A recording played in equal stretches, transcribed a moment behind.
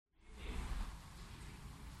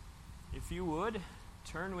If you would,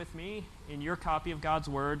 turn with me in your copy of God's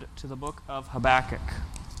Word to the book of Habakkuk.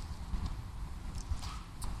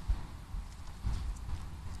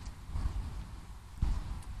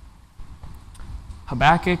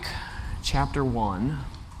 Habakkuk chapter 1.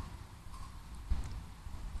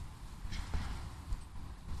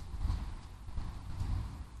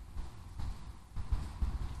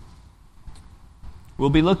 We'll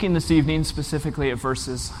be looking this evening specifically at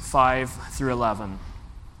verses 5 through 11.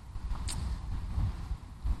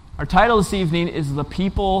 Our title this evening is The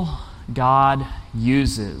People God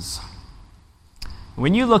Uses.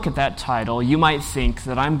 When you look at that title, you might think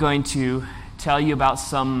that I'm going to tell you about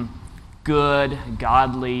some good,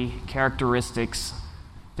 godly characteristics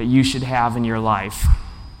that you should have in your life.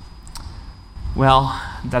 Well,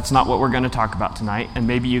 that's not what we're going to talk about tonight, and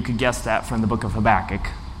maybe you could guess that from the book of Habakkuk.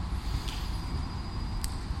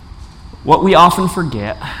 What we often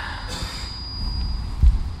forget...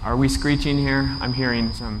 Are we screeching here? I'm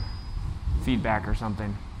hearing some feedback or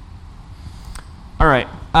something. All right.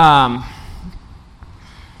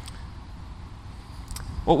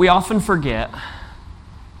 What we often forget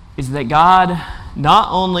is that God not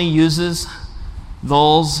only uses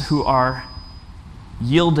those who are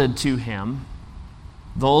yielded to Him,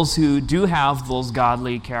 those who do have those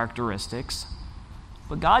godly characteristics,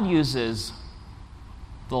 but God uses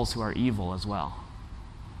those who are evil as well.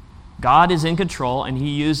 God is in control, and He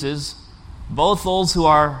uses both those who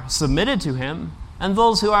are submitted to Him and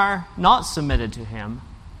those who are not submitted to Him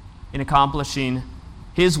in accomplishing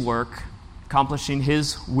His work, accomplishing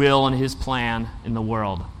His will and His plan in the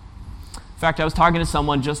world. In fact, I was talking to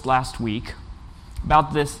someone just last week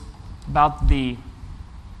about the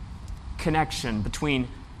connection between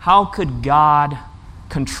how could God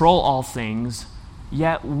control all things,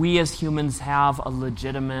 yet we as humans have a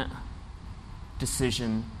legitimate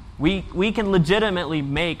decision. We can legitimately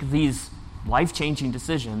make these life-changing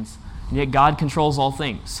decisions, and yet God controls all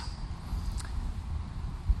things.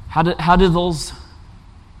 How do those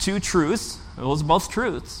two truths, those are both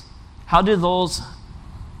truths, how do those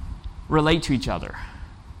relate to each other?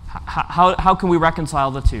 How can we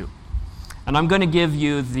reconcile the two? And I'm going to give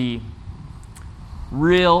you the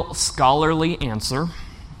real scholarly answer.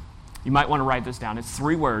 You might want to write this down. It's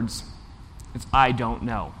 3 words. It's I don't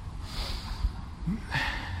know.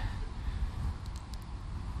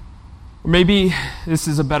 Or maybe this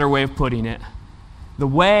is a better way of putting it. The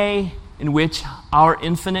way in which our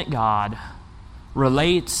infinite God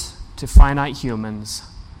relates to finite humans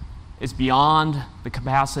is beyond the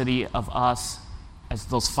capacity of us as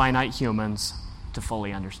those finite humans to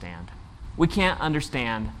fully understand. We can't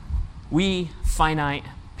understand. We finite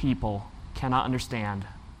people cannot understand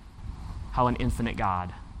how an infinite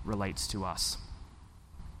God relates to us.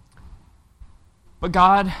 But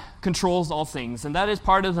God controls all things, and that is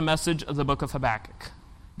part of the message of the book of Habakkuk.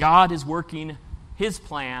 God is working His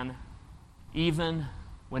plan even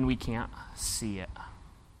when we can't see it.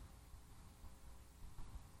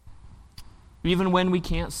 Even when we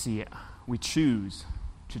can't see it, we choose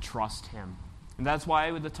to trust Him. And that's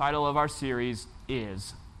why the title of our series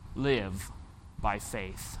is Live by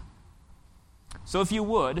Faith. So if you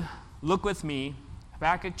would, look with me,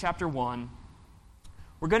 Habakkuk chapter 1.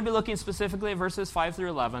 We're going to be looking specifically at verses 5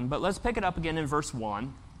 through 11, but let's pick it up again in verse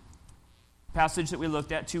 1, passage that we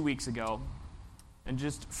looked at 2 weeks ago. And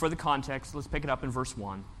just for the context, let's pick it up in verse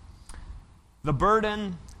 1. The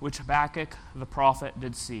burden which Habakkuk the prophet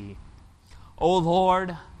did see. O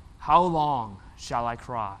Lord, how long shall I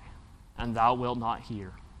cry, and thou wilt not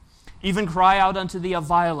hear? Even cry out unto thee of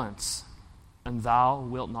violence, and thou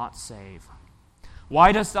wilt not save.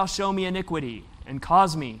 Why dost thou show me iniquity, and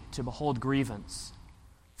cause me to behold grievance?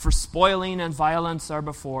 For spoiling and violence are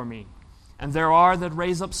before me, and there are that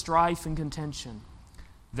raise up strife and contention.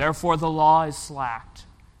 Therefore the law is slacked,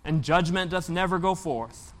 and judgment doth never go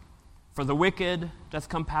forth. For the wicked doth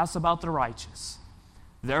compass about the righteous.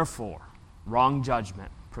 Therefore wrong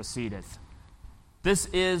judgment proceedeth. This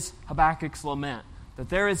is Habakkuk's lament, that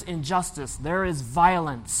there is injustice, there is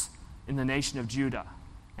violence in the nation of Judah.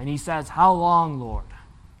 And he says, how long, Lord?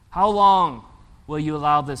 How long will you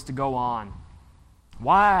allow this to go on?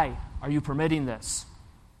 Why are you permitting this?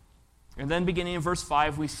 And then beginning in verse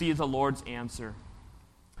 5, we see the Lord's answer.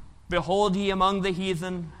 Behold ye among the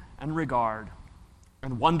heathen, and regard,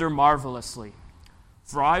 and wonder marvelously.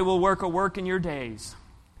 For I will work a work in your days,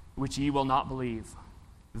 which ye will not believe,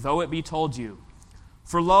 though it be told you.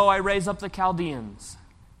 For lo, I raise up the Chaldeans,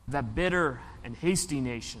 that bitter and hasty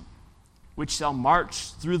nation, which shall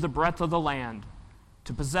march through the breadth of the land,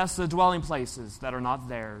 to possess the dwelling places that are not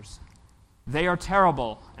theirs. They are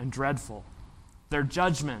terrible and dreadful. Their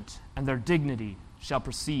judgment and their dignity shall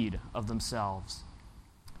proceed of themselves.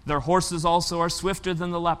 Their horses also are swifter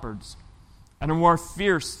than the leopards, and are more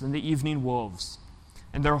fierce than the evening wolves.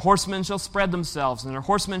 And their horsemen shall spread themselves, and their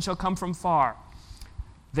horsemen shall come from far.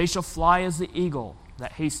 They shall fly as the eagle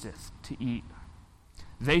that hasteth to eat.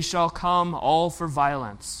 They shall come all for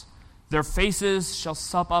violence. Their faces shall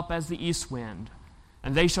sup up as the east wind,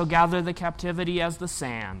 and they shall gather the captivity as the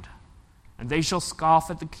sand. And they shall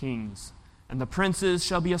scoff at the kings, and the princes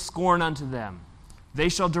shall be a scorn unto them. They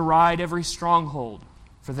shall deride every stronghold,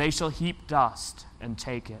 for they shall heap dust and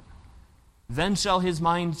take it. Then shall his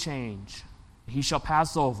mind change, he shall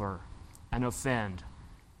pass over and offend,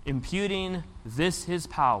 imputing this his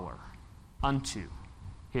power unto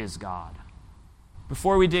his God.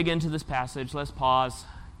 Before we dig into this passage, let's pause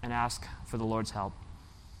and ask for the Lord's help.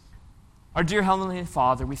 Our dear Heavenly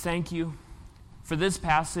Father, we thank you for this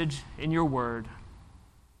passage in your word.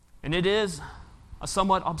 And it is a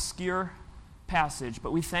somewhat obscure passage,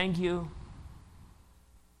 but we thank you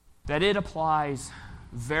that it applies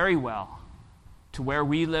very well to where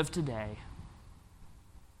we live today.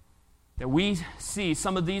 That we see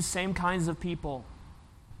some of these same kinds of people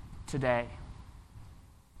today.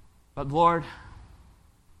 But Lord,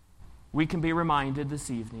 we can be reminded this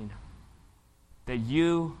evening that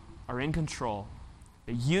you are in control,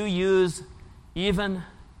 that you use even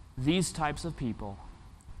these types of people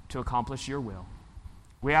to accomplish your will.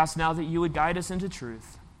 We ask now that you would guide us into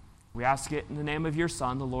truth. We ask it in the name of your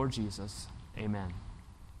Son, the Lord Jesus. Amen.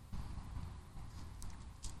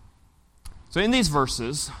 So in these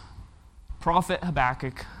verses, Prophet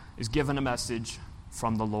Habakkuk is given a message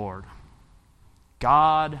from the Lord.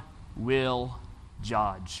 God will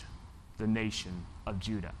judge the nation of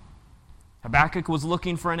Judah. Habakkuk was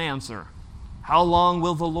looking for an answer. How long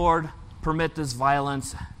will the Lord permit this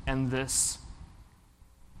violence and this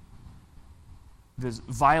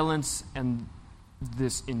violence and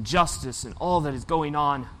this injustice and all that is going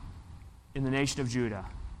on in the nation of Judah?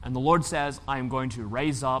 And the Lord says, I am going to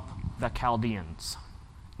raise up the Chaldeans.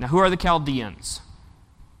 Now, who are the Chaldeans?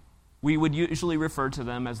 We would usually refer to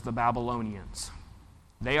them as the Babylonians.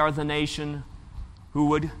 They are the nation who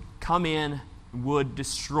would come in and would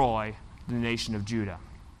destroy the nation of Judah.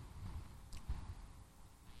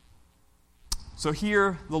 So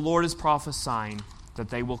here the Lord is prophesying that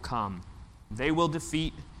they will come. They will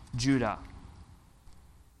defeat Judah.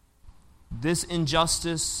 This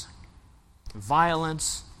injustice,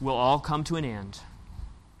 violence will all come to an end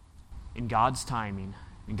in God's timing,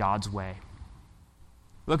 in God's way.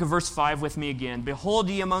 Look at verse 5 with me again. Behold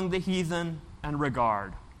ye among the heathen, and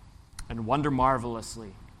regard, and wonder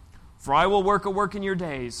marvelously. For I will work a work in your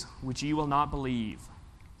days, which ye will not believe,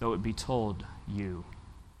 though it be told you.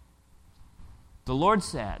 The Lord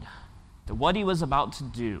said that what he was about to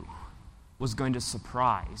do was going to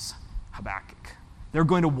surprise Habakkuk. They're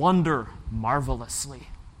going to wonder marvelously.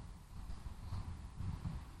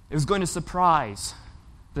 It was going to surprise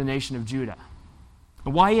the nation of Judah.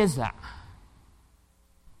 And why is that?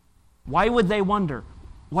 Why would they wonder?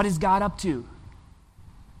 What is God up to?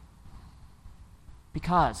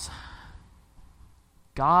 Because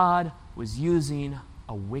God was using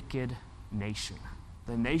a wicked nation,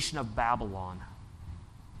 the nation of Babylon,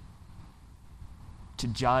 to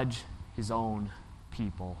judge his own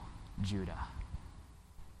people, Judah.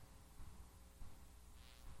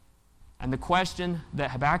 And the question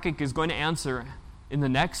that Habakkuk is going to answer in the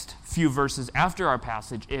next few verses after our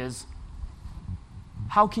passage is,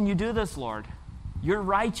 how can you do this, Lord? You're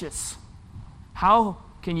righteous. How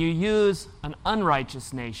can you use an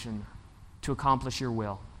unrighteous nation to accomplish your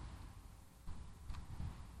will?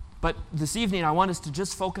 But this evening, I want us to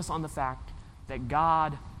just focus on the fact that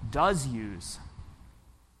God does use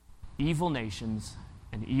evil nations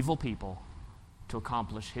and evil people to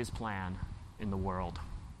accomplish his plan in the world.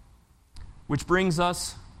 Which brings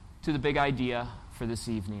us to the big idea for this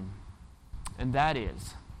evening, and that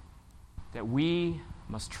is that we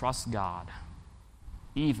must trust God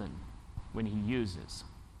even when he uses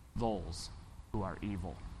those who are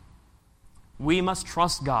evil. We must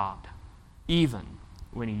trust God even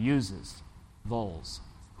when he uses those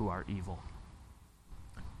who are evil.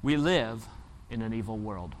 We live in an evil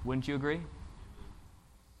world. Wouldn't you agree?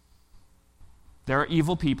 There are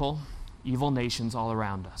evil people, evil nations all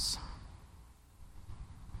around us.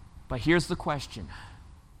 But here's the question.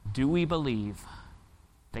 Do we believe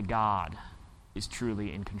that God is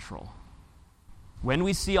truly in control? When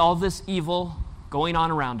we see all this evil going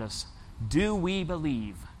on around us, do we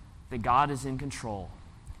believe that God is in control,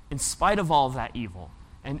 in spite of all of that evil,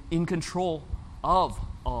 and in control of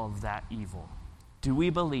all of that evil? Do we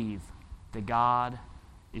believe that God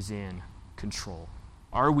is in control?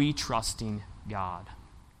 Are we trusting God?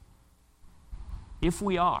 If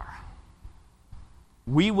we are,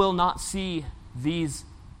 we will not see these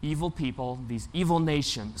evil people, these evil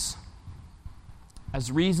nations,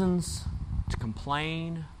 as reasons to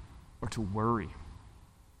complain or to worry.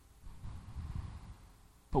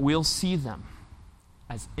 But we'll see them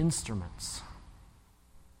as instruments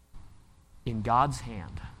in God's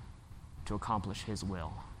hand to accomplish His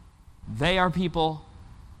will. They are people,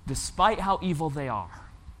 despite how evil they are,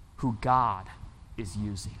 who God is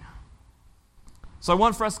using. So I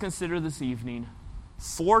want for us to consider this evening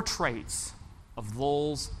 4 traits of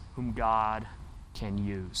those whom God can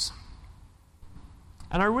use.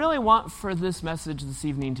 And I really want for this message this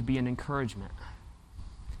evening to be an encouragement.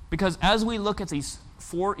 Because as we look at these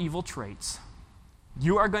 4 evil traits,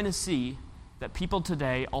 you are going to see that people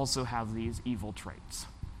today also have these evil traits.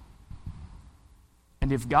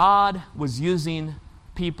 And if God was using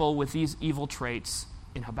people with these evil traits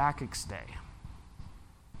in Habakkuk's day,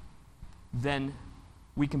 then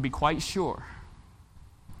we can be quite sure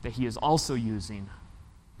that He is also using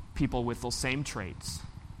people with those same traits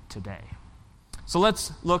today. So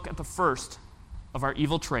let's look at the first of our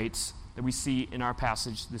evil traits that we see in our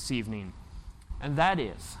passage this evening. And that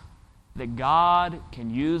is that God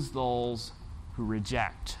can use those who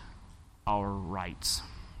reject our rights.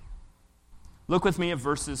 Look with me at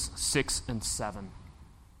verses 6 and 7.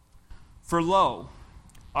 For lo,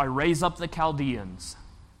 I raise up the Chaldeans,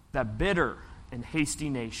 that bitter and hasty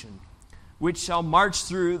nation, which shall march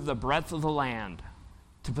through the breadth of the land,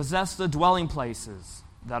 to possess the dwelling places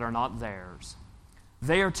that are not theirs.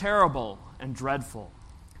 They are terrible and dreadful.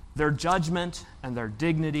 Their judgment and their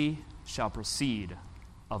dignity shall proceed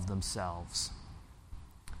of themselves.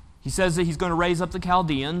 He says that He's going to raise up the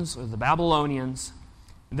Chaldeans, or the Babylonians,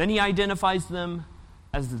 and then He identifies them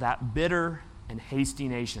as that bitter and hasty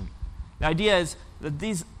nation. The idea is that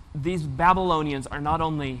these Babylonians are not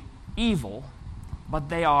only evil, but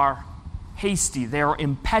they are hasty, they are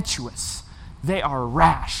impetuous, they are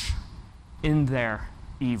rash in their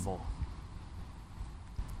evil.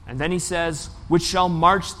 And then he says, which shall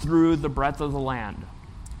march through the breadth of the land.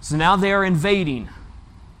 So now they are invading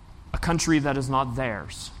a country that is not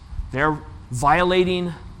theirs. They're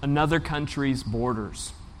violating another country's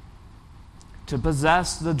borders to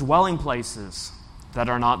possess the dwelling places that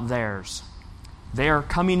are not theirs. They are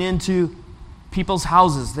coming into people's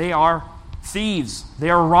houses. They are thieves. They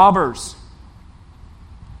are robbers.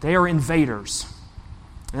 They are invaders.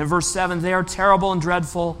 And in verse 7, they are terrible and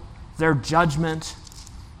dreadful. Their judgment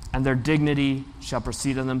and their dignity shall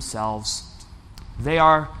proceed of themselves. They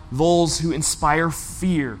are those who inspire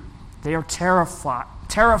fear. They are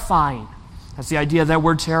terrifying. That's the idea of that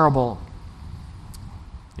word terrible.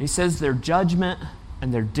 He says their judgment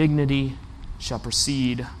and their dignity shall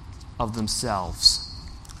proceed of themselves.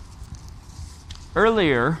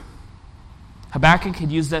 Earlier, Habakkuk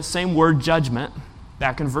had used that same word judgment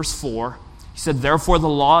back in verse 4. He said, therefore the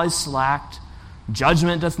law is slacked,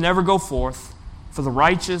 judgment doth never go forth, for the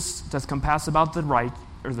righteous doth compass about the right,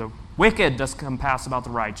 or the wicked doth compass about the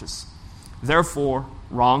righteous. Therefore,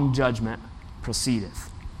 wrong judgment proceedeth.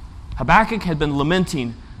 Habakkuk had been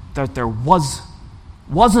lamenting that there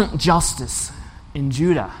wasn't justice in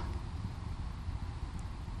Judah.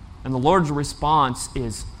 And the Lord's response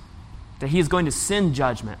is that He is going to send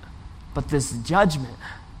judgment. But this judgment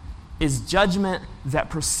is judgment that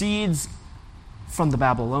proceeds from the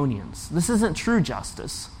Babylonians. This isn't true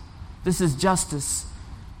justice. This is justice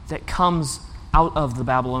that comes out of the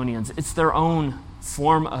Babylonians. It's their own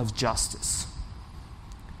form of justice.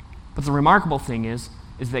 But the remarkable thing is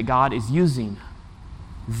that God is using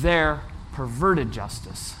their perverted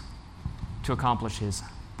justice to accomplish His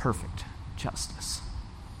perfect justice.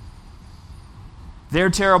 They're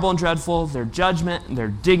terrible and dreadful. Their judgment and their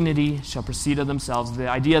dignity shall proceed of themselves. The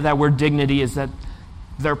idea of that word dignity is that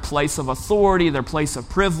their place of authority, their place of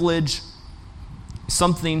privilege,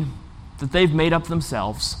 something that they've made up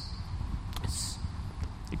themselves.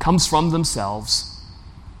 It comes from themselves.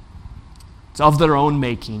 It's of their own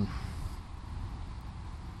making.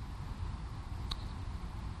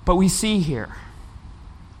 But we see here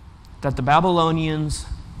that the Babylonians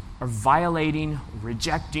are violating,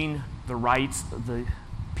 rejecting the rights of the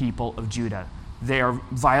people of Judah. They are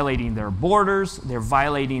violating their borders. They're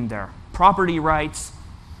violating their property rights.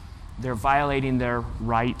 They're violating their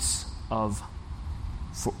rights of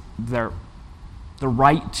the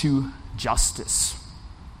right to justice.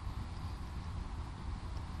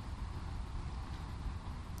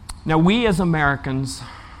 Now, we as Americans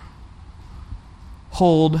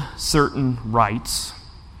hold certain rights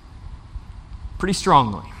pretty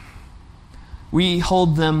strongly. We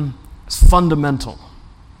hold them as fundamental.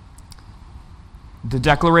 The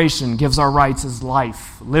Declaration gives our rights as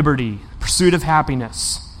life, liberty, pursuit of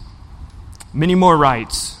happiness. Many more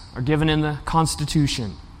rights are given in the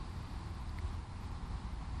Constitution.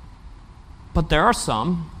 But there are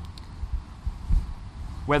some,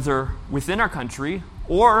 whether within our country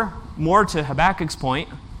or, more to Habakkuk's point,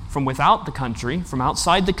 from without the country, from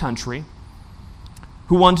outside the country,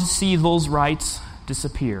 who want to see those rights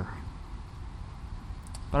disappear.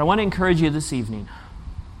 But I want to encourage you this evening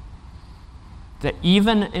that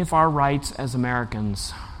even if our rights as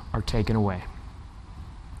Americans are taken away,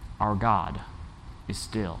 our God is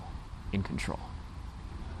still in control.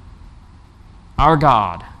 Our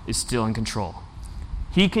God is still in control.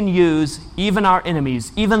 He can use even our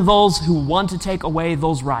enemies, even those who want to take away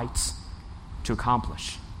those rights, to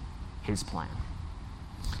accomplish His plan.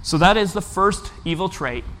 So that is the first evil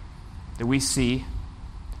trait that we see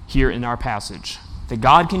here in our passage, that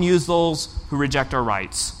God can use those who reject our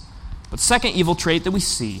rights. But the second evil trait that we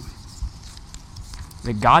see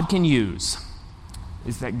that God can use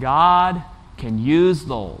is that God can use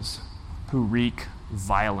those who wreak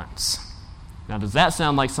violence. Now, does that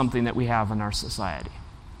sound like something that we have in our society?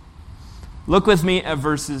 Look with me at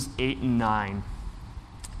verses 8 and 9.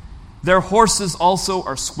 Their horses also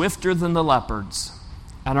are swifter than the leopards,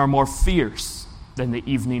 and are more fierce than the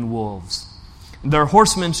evening wolves. Their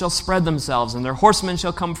horsemen shall spread themselves, and their horsemen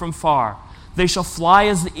shall come from far. They shall fly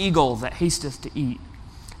as the eagle that hasteth to eat,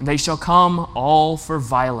 and they shall come all for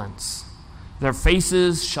violence. Their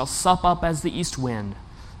faces shall sup up as the east wind,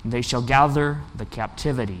 and they shall gather the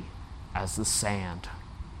captivity as the sand.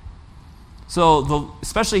 So,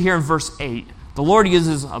 especially here in verse 8, the Lord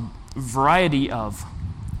uses a variety of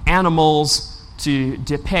animals to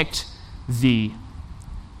depict the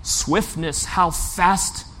swiftness, how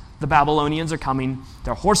fast the Babylonians are coming.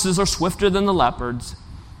 Their horses are swifter than the leopards.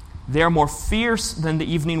 They are more fierce than the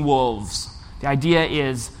evening wolves. The idea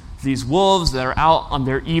is these wolves that are out on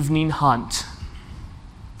their evening hunt,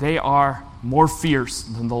 they are more fierce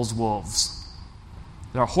than those wolves.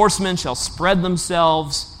 Their horsemen shall spread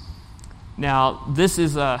themselves. Now, this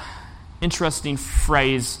is an interesting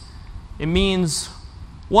phrase. It means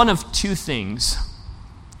one of two things.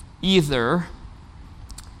 Either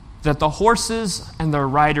that the horses and their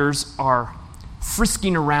riders are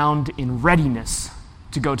frisking around in readiness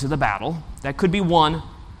to go to the battle. That could be one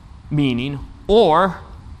meaning. Or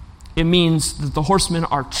it means that the horsemen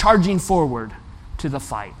are charging forward to the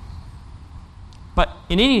fight. But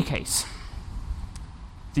in any case,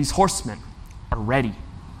 these horsemen are ready.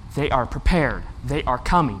 They are prepared. They are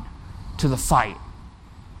coming to the fight.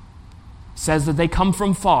 It says that they come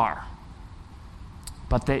from far,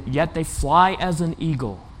 but that yet they fly as an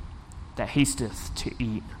eagle that hasteth to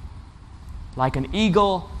eat. Like an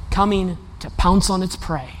eagle coming to pounce on its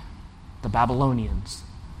prey, the Babylonians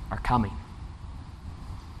are coming.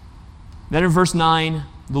 Then in verse 9,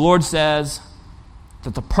 the Lord says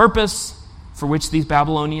that the purpose for which these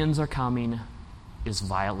Babylonians are coming is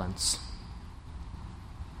violence.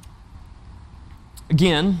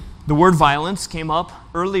 Again, the word violence came up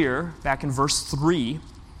earlier, back in verse 3.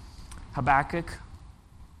 Habakkuk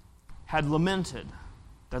had lamented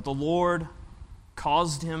that the Lord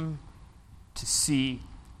caused him to see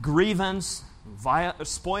grievance,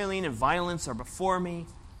 spoiling, and violence are before me.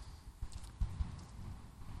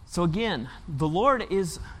 So again, the Lord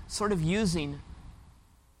is sort of using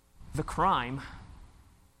the crime.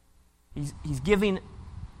 He's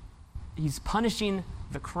punishing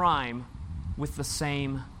the crime with the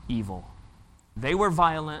same evil. They were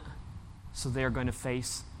violent, so they are going to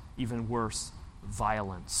face even worse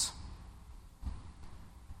violence.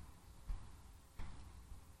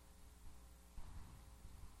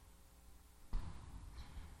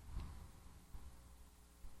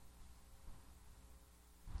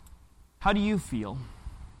 How do you feel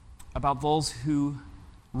about those who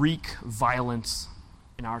wreak violence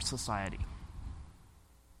in our society?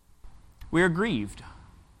 We are grieved,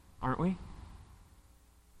 aren't we?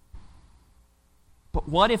 But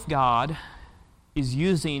what if God is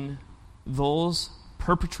using those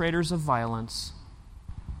perpetrators of violence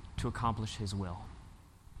to accomplish His will?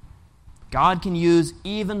 God can use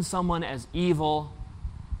even someone as evil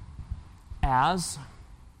as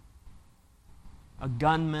a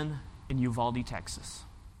gunman in Uvalde, Texas,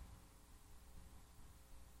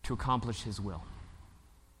 to accomplish His will.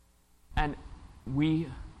 And we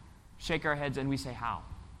shake our heads and we say, how?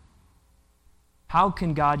 How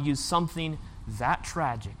can God use something that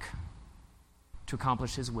tragic to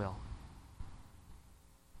accomplish His will?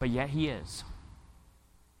 But yet He is.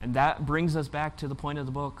 And that brings us back to the point of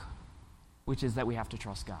the book, which is that we have to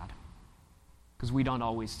trust God, because we don't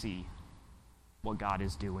always see what God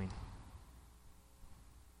is doing.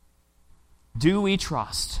 Do we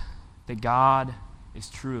trust that God is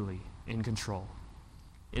truly in control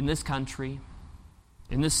in this country,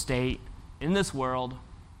 in this state, in this world,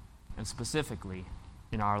 and specifically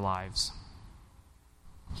in our lives?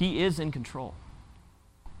 He is in control,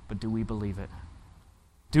 but do we believe it?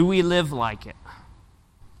 Do we live like it?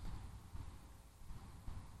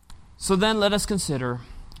 So then let us consider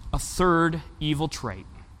a third evil trait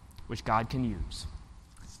which God can use.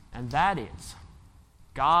 And that is,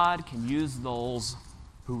 God can use those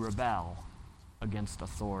who rebel against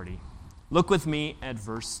authority. Look with me at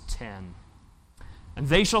verse 10. And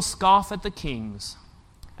they shall scoff at the kings,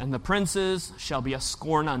 and the princes shall be a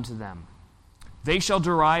scorn unto them. They shall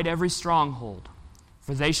deride every stronghold,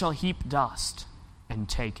 for they shall heap dust and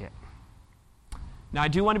take it. Now I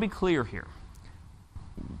do want to be clear here.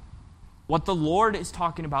 What the Lord is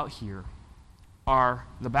talking about here are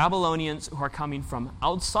the Babylonians who are coming from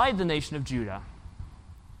outside the nation of Judah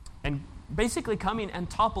and basically coming and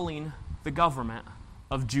toppling the government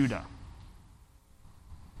of Judah.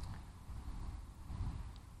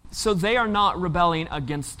 So they are not rebelling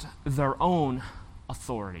against their own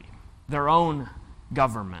authority, their own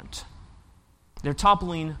government. They're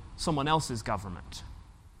toppling someone else's government.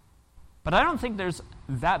 But I don't think there's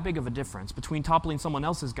that big of a difference between toppling someone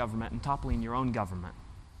else's government and toppling your own government.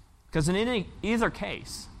 Because in either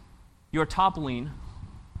case, you're casting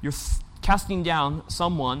down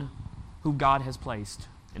someone who God has placed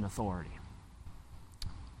in authority.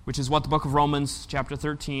 Which is what the book of Romans chapter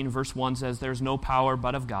 13, verse 1 says, there's no power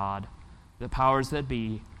but of God. The powers that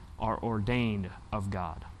be are ordained of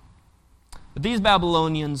God. But these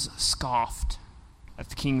Babylonians scoffed at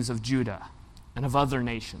the kings of Judah and of other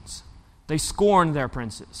nations. They scorned their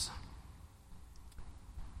princes.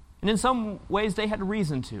 And in some ways they had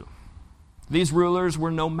reason to. These rulers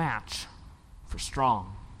were no match for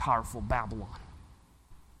strong, powerful Babylon.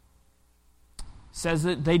 It says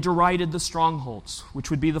that they derided the strongholds, which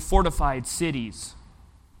would be the fortified cities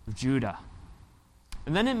of Judah.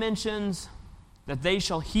 And then it mentions that they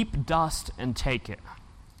shall heap dust and take it.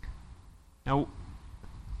 Now,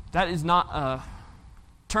 that is not a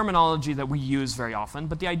terminology that we use very often,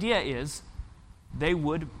 but the idea is they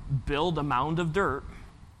would build a mound of dirt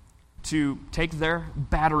to take their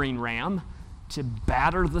battering ram to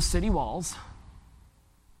batter the city walls,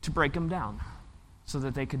 to break them down so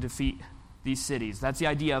that they could defeat these cities. That's the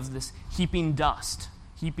idea of this heaping dust,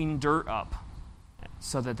 heaping dirt up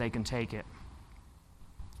so that they can take it.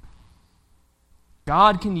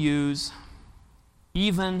 God can use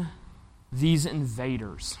even these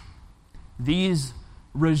invaders, these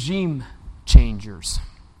regime changers,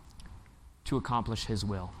 to accomplish his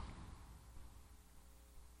will.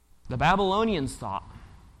 The Babylonians thought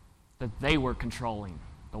that they were controlling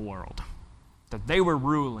the world, that they were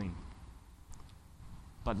ruling.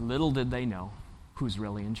 But little did they know who's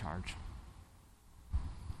really in charge.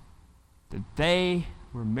 That they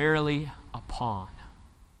were merely a pawn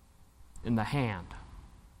in the hand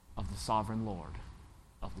of the sovereign Lord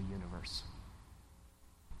of the universe.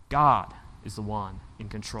 God is the one in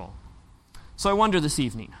control. So I wonder this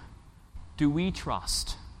evening, do we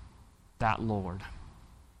trust that Lord?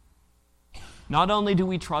 Not only do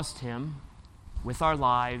we trust him with our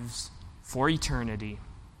lives for eternity,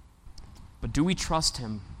 but do we trust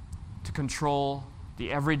him to control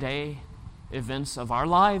the everyday events of our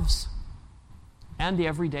lives and the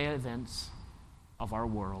everyday events of our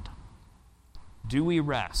world? Do we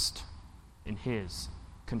rest in his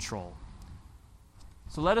control?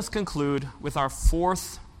 So let us conclude with our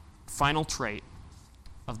fourth final trait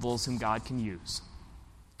of those whom God can use.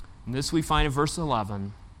 And this we find in verse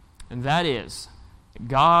 11, and that is,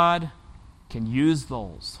 God can use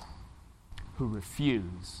those who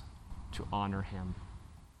refuse to honor him.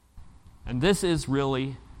 And this is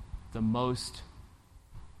really the most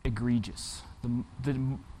egregious,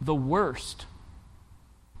 the worst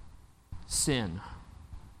sin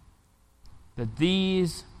that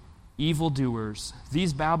these evildoers,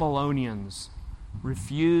 these Babylonians,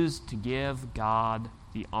 refused to give God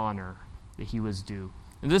the honor that he was due.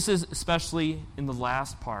 And this is especially in the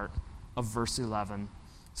last part of verse 11.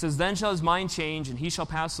 It says, then shall his mind change, and he shall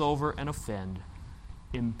pass over and offend,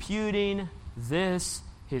 imputing this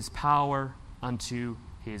his power unto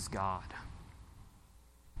his God.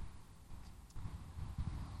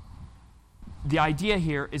 The idea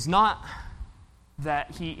here is not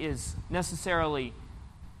that he is necessarily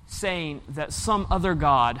saying that some other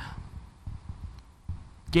God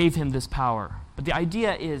gave him this power, but the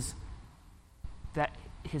idea is that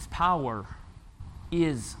his power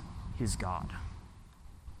is his God.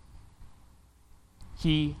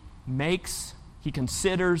 He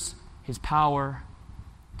considers his power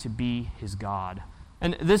to be his God.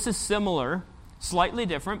 And this is similar, slightly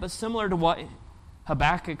different, but similar to what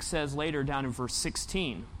Habakkuk says later down in verse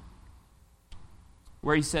 16,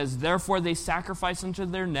 where he says, "Therefore they sacrifice unto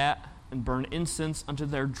their net and burn incense unto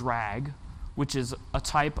their drag," which is a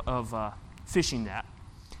type of fishing net,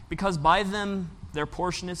 "because by them their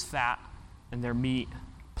portion is fat and their meat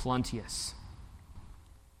plenteous."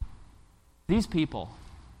 These people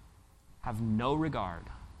have no regard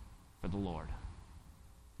for the Lord.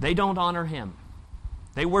 They don't honor him.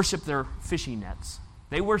 They worship their fishing nets.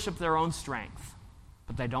 They worship their own strength,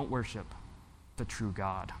 but they don't worship the true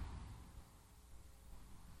God.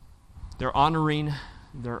 They're honoring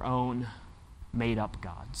their own made-up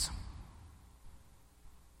gods.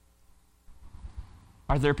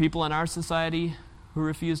 Are there people in our society who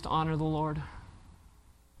refuse to honor the Lord?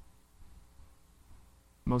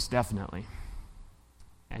 Most definitely.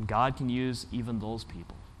 And God can use even those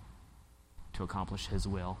people to accomplish his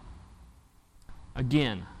will.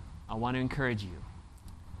 Again, I want to encourage you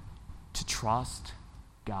to trust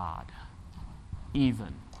God,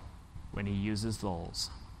 even when he uses those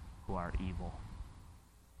who are evil.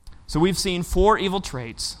 So we've seen 4 evil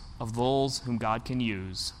traits of those whom God can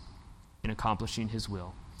use in accomplishing his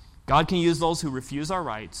will. God can use those who refuse our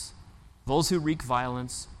rights, those who wreak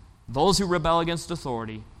violence, those who rebel against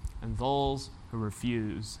authority, and those who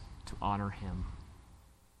refuse to honor him.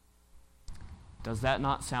 Does that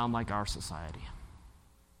not sound like our society?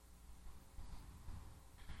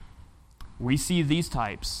 We see these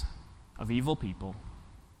types of evil people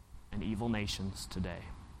and evil nations today.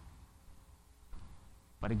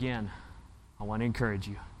 But again, I want to encourage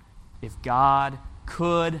you. If God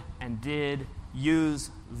could and did use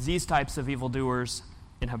these types of evildoers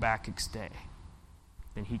in Habakkuk's day,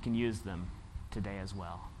 then he can use them today as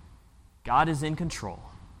well. God is in control.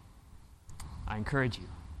 I encourage you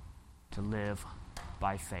to live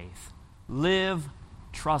by faith. Live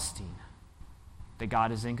trusting that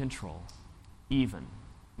God is in control, even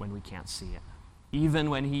when we can't see it,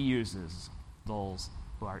 even when he uses those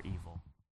who are evil.